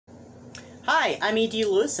Hi, I'm E.D.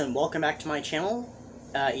 Lewis, and welcome back to my channel,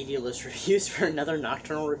 E.D. Lewis Reviews, for another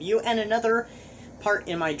Nocturnal review, and another part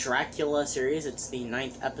in my Dracula series. It's the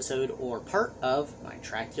 9th episode, or part of my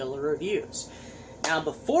Dracula reviews. Now,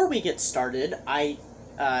 before we get started,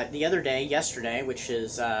 the other day, yesterday, which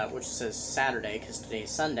says Saturday, because today's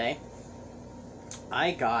Sunday,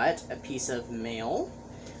 I got a piece of mail.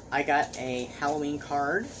 I got a Halloween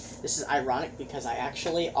card. This is ironic, because I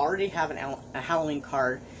actually already have a Halloween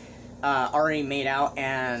card already made out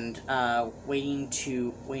and waiting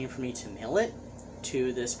for me to mail it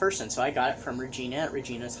to this person. So I got it from Regina at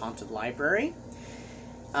Regina's Haunted Library.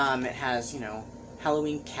 It has,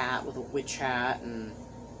 Halloween cat with a witch hat and,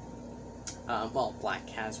 well, black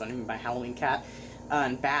cat is what I mean by Halloween cat,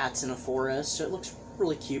 and bats in a forest. So it looks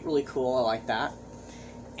really cute, really cool. I like that.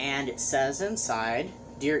 And it says inside,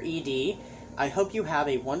 "Dear E.D., I hope you have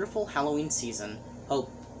a wonderful Halloween season.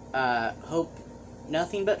 Hope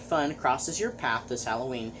nothing but fun crosses your path this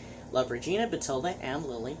Halloween. Love, Regina, Batilda, and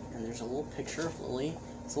Lily." And there's a little picture of Lily.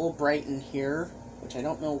 It's a little bright in here, which I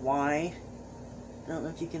don't know why. I don't know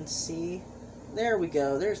if you can see. There we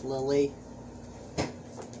go. There's Lily. I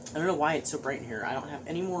don't know why it's so bright in here. I don't have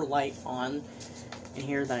any more light on in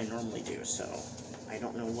here than I normally do, so I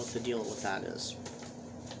don't know what the deal with that is.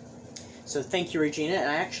 So thank you, Regina, and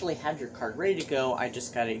I actually have your card ready to go. I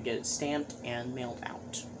just got to get it stamped and mailed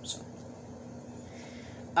out.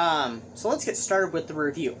 So let's get started with the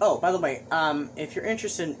review. Oh, by the way, if you're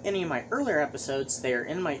interested in any of my earlier episodes, they're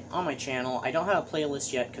on my channel. I don't have a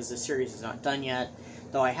playlist yet because the series is not done yet,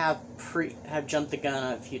 though I have jumped the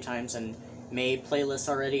gun a few times and made playlists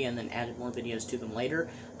already and then added more videos to them later.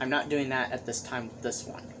 I'm not doing that at this time with this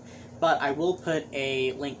one. But I will put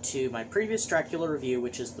a link to my previous Dracula review,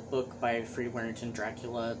 which is the book by Freed Warrington,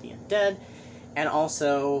 Dracula the Undead, and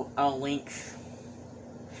also I'll link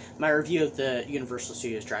my review of the Universal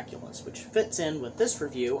Studios Draculas, which fits in with this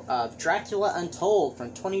review of Dracula Untold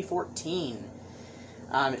from 2014.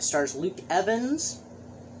 It stars Luke Evans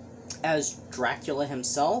as Dracula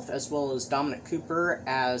himself, as well as Dominic Cooper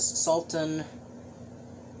as Sultan.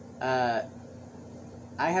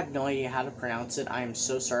 I have no idea how to pronounce it. I'm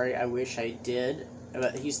so sorry. I wish I did.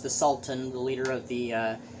 But he's the Sultan, the leader of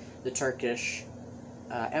the Turkish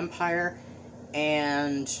Empire,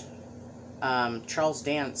 and Charles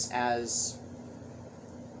Dance as,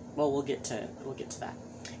 well, we'll get to that.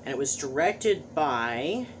 And it was directed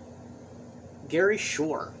by Gary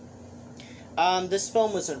Shore. This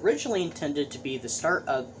film was originally intended to be the start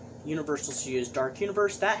of Universal Studios' Dark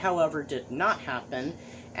Universe. That, however, did not happen,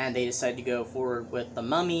 and they decided to go forward with The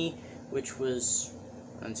Mummy, which was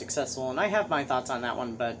unsuccessful. And I have my thoughts on that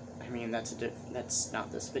one, but I mean that's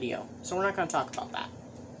not this video, so we're not going to talk about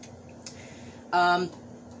that.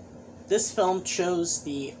 This film chose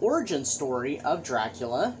the origin story of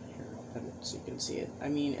Dracula. Here, I'll put it so you can see it. I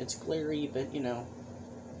mean, it's glary, but,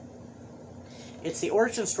 it's the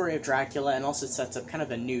origin story of Dracula, and also sets up kind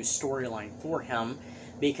of a new storyline for him,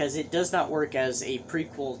 because it does not work as a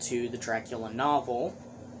prequel to the Dracula novel,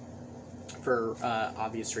 for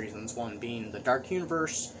obvious reasons. One being the Dark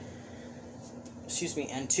Universe,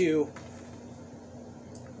 and two,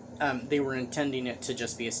 they were intending it to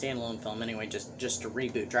just be a standalone film anyway, just to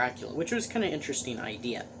reboot Dracula, which was kind of an interesting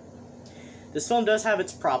idea. This film does have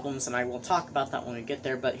its problems, and I will talk about that when we get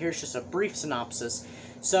there, but here's just a brief synopsis.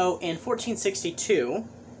 So, in 1462,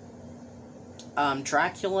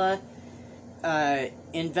 Dracula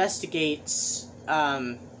investigates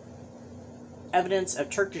evidence of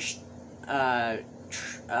Turkish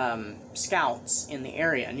scouts in the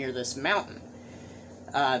area near this mountain.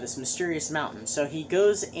 This mysterious mountain. So he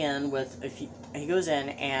goes in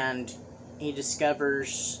and he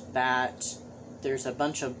discovers that there's a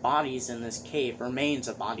bunch of bodies in this cave, remains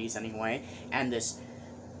of bodies anyway, and this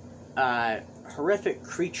horrific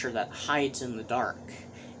creature that hides in the dark,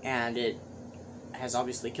 and it has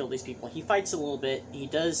obviously killed these people. He fights a little bit. He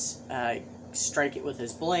does strike it with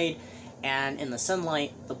his blade, and in the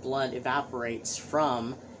sunlight, the blood evaporates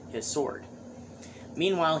from his sword.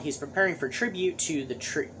 Meanwhile, he's preparing for tribute to the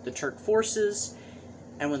Turk forces,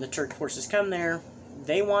 and when the Turk forces come there,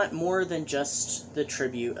 they want more than just the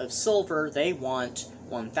tribute of silver. They want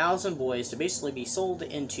 1,000 boys to basically be sold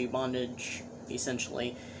into bondage,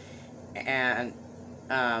 essentially, and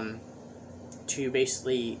to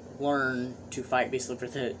basically learn to fight basically for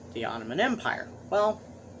the Ottoman Empire. Well,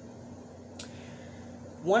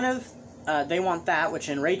 they want that, which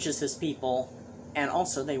enrages his people, and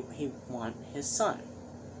also he want his son.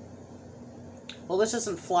 Well, this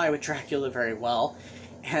doesn't fly with Dracula very well,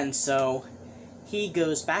 and so he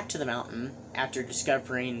goes back to the mountain after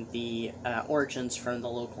discovering the origins from the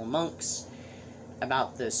local monks,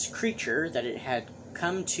 about this creature, that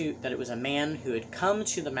it was a man who had come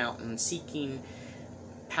to the mountain seeking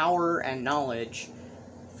power and knowledge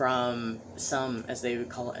from some, as they would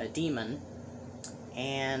call it, a demon,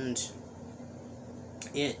 and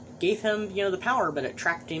it gave him, the power, but it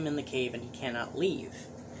trapped him in the cave and he cannot leave.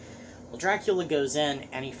 Well, Dracula goes in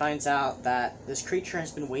and he finds out that this creature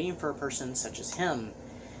has been waiting for a person such as him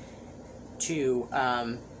to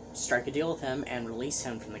strike a deal with him and release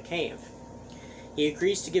him from the cave. He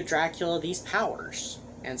agrees to give Dracula these powers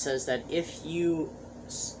and says that if you'll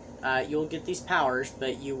get these powers,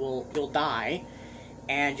 but you'll die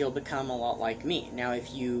and you'll become a lot like me. Now,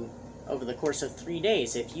 if you, over the course of 3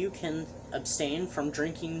 days, if you can abstain from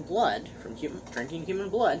drinking blood, drinking human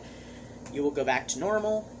blood, you will go back to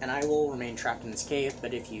normal, and I will remain trapped in this cave.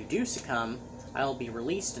 But if you do succumb, I will be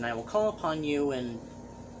released, and I will call upon you, and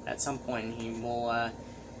at some point he will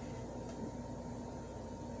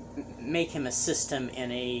make him assist him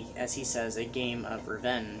in a, as he says, a game of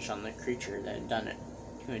revenge on the creature that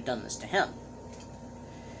who had done this to him.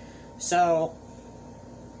 So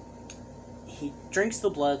he drinks the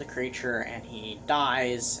blood of the creature, and he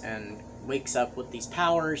dies and wakes up with these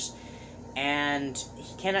powers, and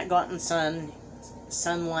he cannot go out in the sun.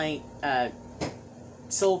 Sunlight,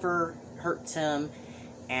 silver hurts him,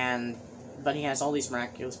 but he has all these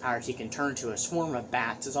miraculous powers. He can turn to a swarm of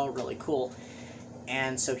bats. It's all really cool.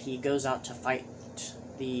 And so he goes out to fight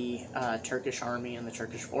the Turkish army and the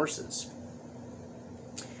Turkish forces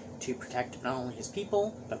to protect not only his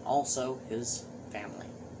people, but also his family.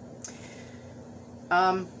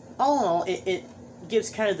 All in all, it gives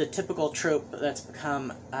kind of the typical trope that's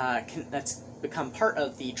become part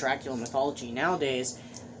of the Dracula mythology nowadays,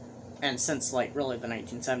 and since, like, really the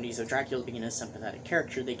 1970s, of Dracula being a sympathetic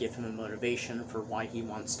character, they give him a motivation for why he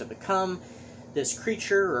wants to become this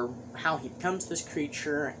creature, or how he becomes this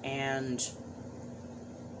creature, and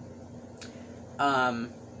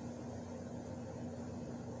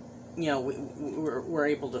we're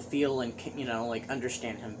able to feel and, like,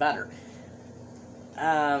 understand him better.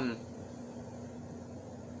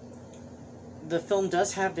 The film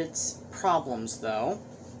does have its problems, though.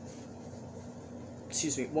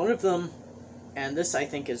 Excuse me. One of them, and this I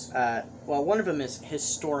think is, one of them is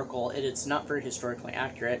historical. It's not very historically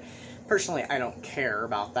accurate. Personally, I don't care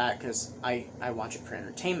about that, because I watch it for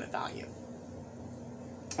entertainment value.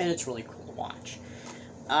 And it's really cool to watch.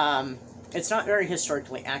 It's not very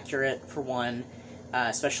historically accurate, for one.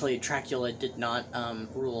 Especially Dracula did not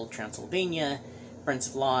rule Transylvania. Prince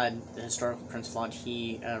Vlad, the historical Prince Vlad,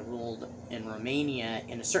 he ruled in Romania,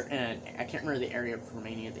 in a certain, I can't remember the area of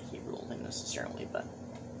Romania that he ruled in necessarily, but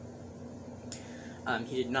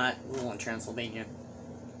he did not rule in Transylvania.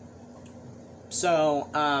 So,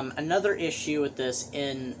 another issue with this,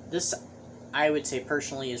 I would say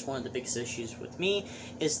personally, is one of the biggest issues with me,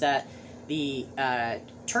 is that the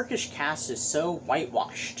Turkish cast is so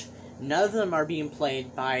whitewashed. None of them are being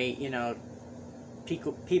played by,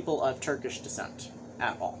 people of Turkish descent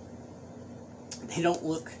at all. They don't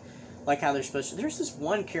look like how they're supposed to. There's this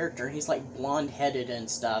one character, he's like blonde-headed and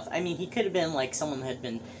stuff. I mean, he could have been like someone that had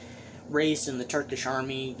been raised in the Turkish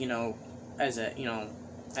army, as a,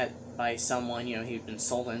 by someone, he'd been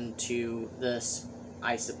sold into this,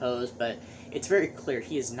 I suppose, but it's very clear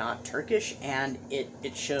he is not Turkish, and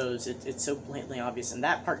it shows, it's so blatantly obvious, and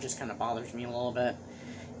that part just kind of bothers me a little bit.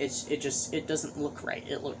 It doesn't look right.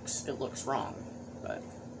 It looks wrong. But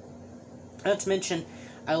not to mention,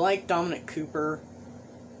 I like Dominic Cooper,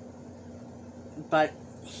 but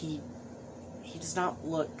he does not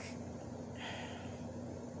look.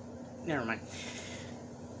 Never mind.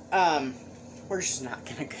 We're just not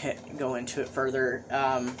gonna go into it further.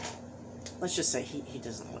 Let's just say he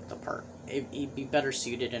doesn't look the part. He'd be better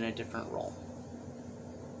suited in a different role.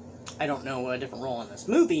 I don't know a different role in this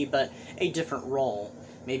movie, but a different role.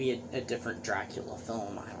 Maybe a different Dracula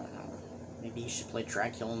film. I don't know. Maybe he should play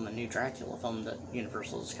Dracula in the new Dracula film that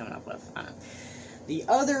Universal is coming up with. I don't know. The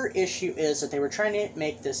other issue is that they were trying to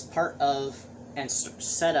make this part of and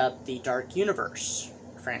set up the Dark Universe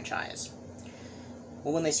franchise.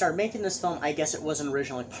 Well, when they started making this film, I guess it wasn't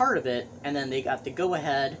originally part of it, and then they got the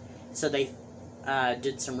go-ahead, so they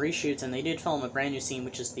did some reshoots, and they did film a brand new scene,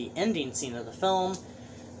 which is the ending scene of the film,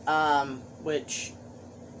 which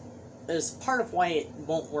is part of why it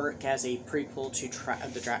won't work as a prequel to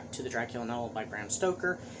the Dracula novel by Bram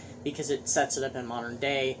Stoker, because it sets it up in modern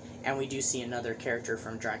day, and we do see another character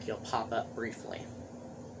from Dracula pop up briefly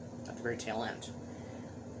at the very tail end.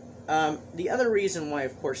 The other reason why,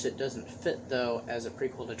 of course, it doesn't fit, though, as a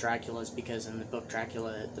prequel to Dracula is because in the book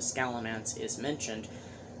Dracula, the Scallamance is mentioned,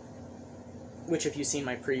 which if you've seen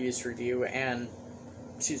my previous review and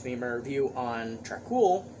excuse me, my review on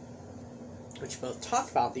Dracula, which both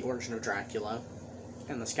talk about the origin of Dracula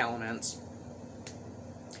and the Scalamance,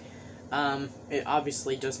 it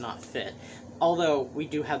obviously does not fit. Although, we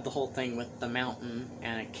do have the whole thing with the mountain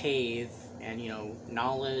and a cave and, you know,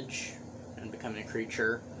 knowledge and becoming a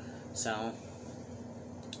creature. So,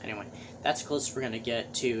 anyway, that's close we're going to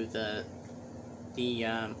get to the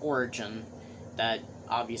origin that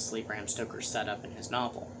obviously Bram Stoker set up in his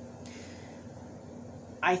novel.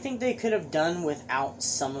 I think they could have done without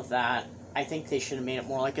some of that. I think they should have made it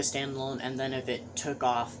more like a standalone, and then if it took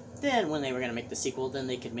off, then when they were going to make the sequel, then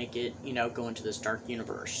they could make it, you know, go into this dark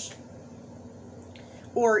universe.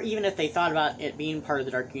 Or even if they thought about it being part of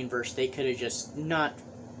the dark universe, they could have just not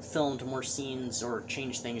filmed more scenes or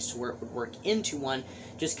changed things to where it would work into one,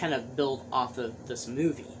 just kind of build off of this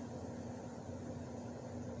movie.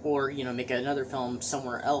 Or, you know, make another film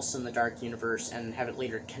somewhere else in the dark universe and have it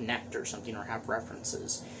later connect or something, or have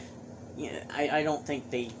references. Yeah, I don't think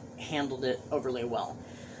they handled it overly well.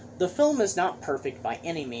 The film is not perfect by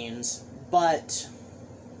any means, but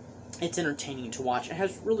it's entertaining to watch. It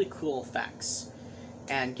has really cool effects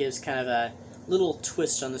and gives kind of a little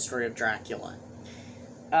twist on the story of Dracula.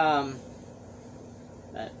 But,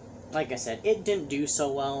 like I said, it didn't do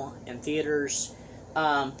so well in theaters,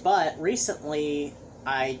 but recently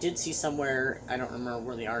I did see somewhere, I don't remember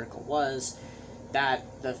where the article was, that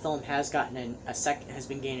the film has gotten has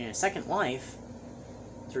been gaining a second life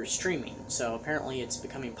through streaming. So apparently it's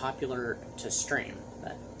becoming popular to stream.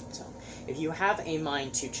 So if you have a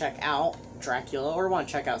mind to check out Dracula, or want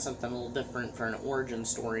to check out something a little different for an origin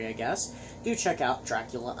story, I guess, do check out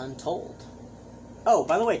Dracula Untold. Oh,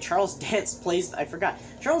 by the way, Charles Dance plays, I forgot,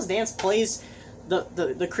 Charles Dance plays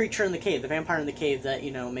the creature in the cave, the vampire in the cave that, you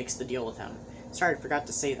know, makes the deal with him. Sorry, I forgot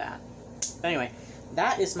to say that. But anyway,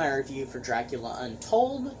 that is my review for Dracula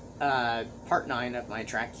Untold, part 9 of my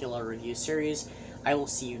Dracula review series. I will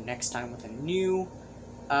see you next time with a new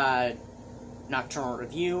nocturnal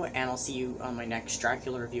review, and I'll see you on my next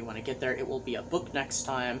Dracula review when I get there. It will be a book next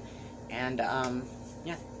time, and,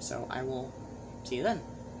 yeah, so I will see you then.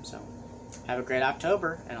 So, have a great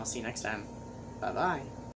October, and I'll see you next time. Bye-bye.